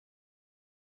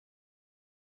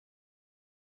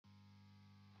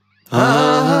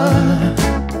Ah,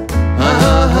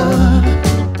 ah,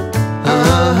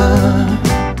 ah,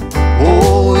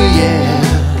 oh yeah.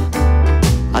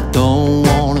 I don't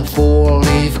want a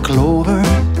four-leaf clover,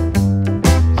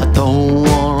 I don't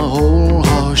want a whole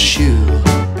horseshoe.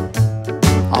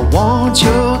 I want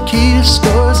your kiss,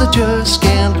 'cause I just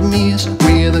can't miss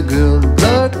with a good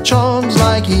luck charms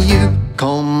like you.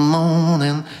 Come on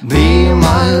and be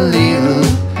my little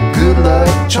good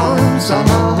luck charms.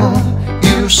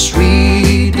 Your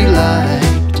sweet delight.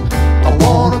 I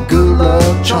want a good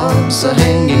luck charms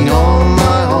hanging on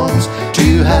my arms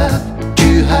to have,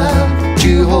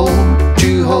 to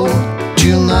hold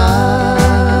tonight.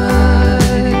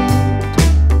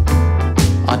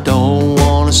 I don't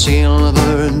want a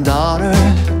silver dollar,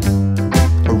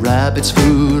 a rabbit's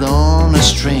foot on a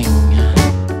string,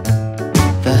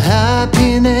 the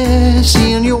happiness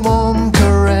in your warm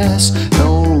caress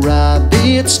no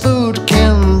rabbit's foot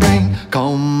can bring.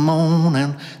 Come on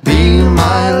and be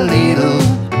my little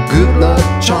good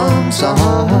luck charms.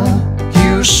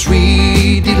 Your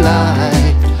sweet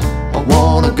delight. I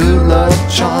want a good luck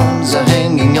charms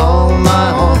hanging on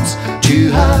my arms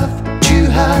to have,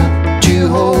 to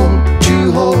hold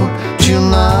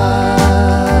tonight.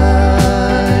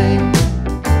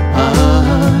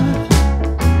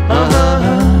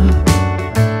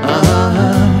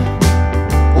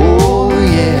 Oh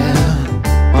yeah.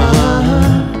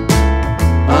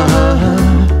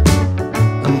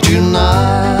 Tonight,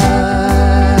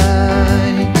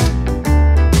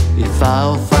 if I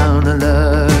found a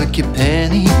lucky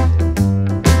penny,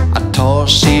 I'd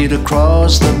toss it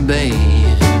across the bay.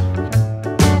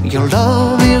 Your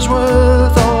love is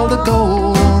worth all the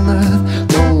gold on earth.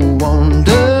 No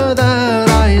wonder that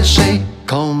I say,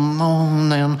 come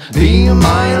on and be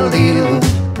my little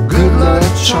good luck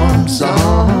charms.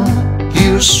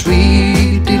 Your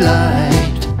sweet delight.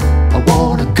 I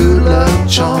want a good luck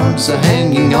charms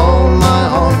hanging on my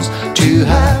arms to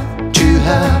have, to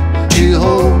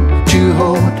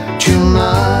hold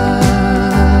tonight.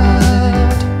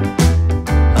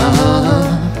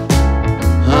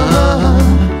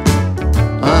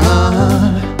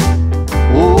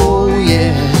 Oh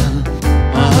yeah.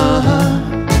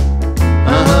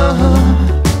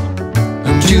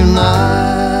 Tonight.